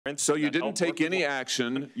So you didn't take any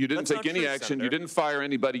action. You didn't take any action. You didn't fire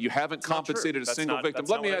anybody. You haven't compensated a single victim.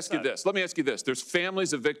 Let me ask you this. Let me ask you this. There's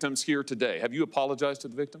families of victims here today. Have you apologized to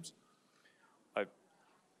the victims?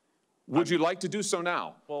 Would you like to do so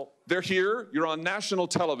now? Well, they're here. You're on national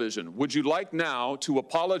television. Would you like now to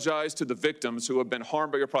apologize to the victims who have been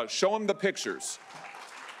harmed by your product? Show them the pictures.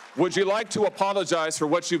 Would you like to apologize for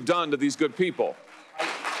what you've done to these good people?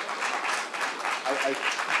 I'm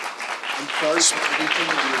sorry for everything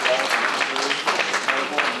that you've all been through.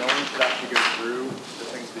 And no one should have to go through the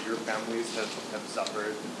things that your families have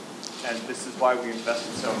suffered. And this is why we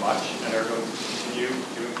invested so much and are going to continue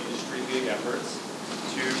doing industry-leading efforts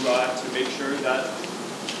to make sure that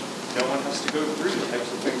no one has to go through the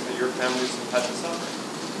types of things that your families have had to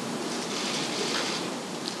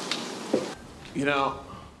suffer. You know,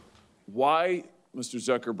 why, Mr.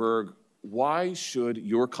 Zuckerberg, why should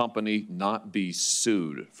your company not be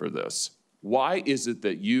sued for this? Why is it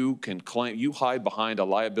that you can claim, you hide behind a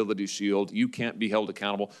liability shield, you can't be held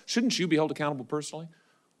accountable? Shouldn't you be held accountable personally?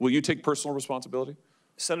 Will you take personal responsibility?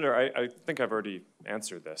 Senator, I think I've already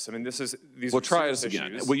answered this. I mean, these well, try this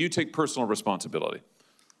again. Will you take personal responsibility?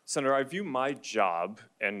 Senator, I view my job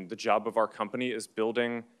and the job of our company as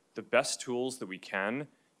building the best tools that we can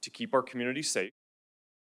to keep our community safe.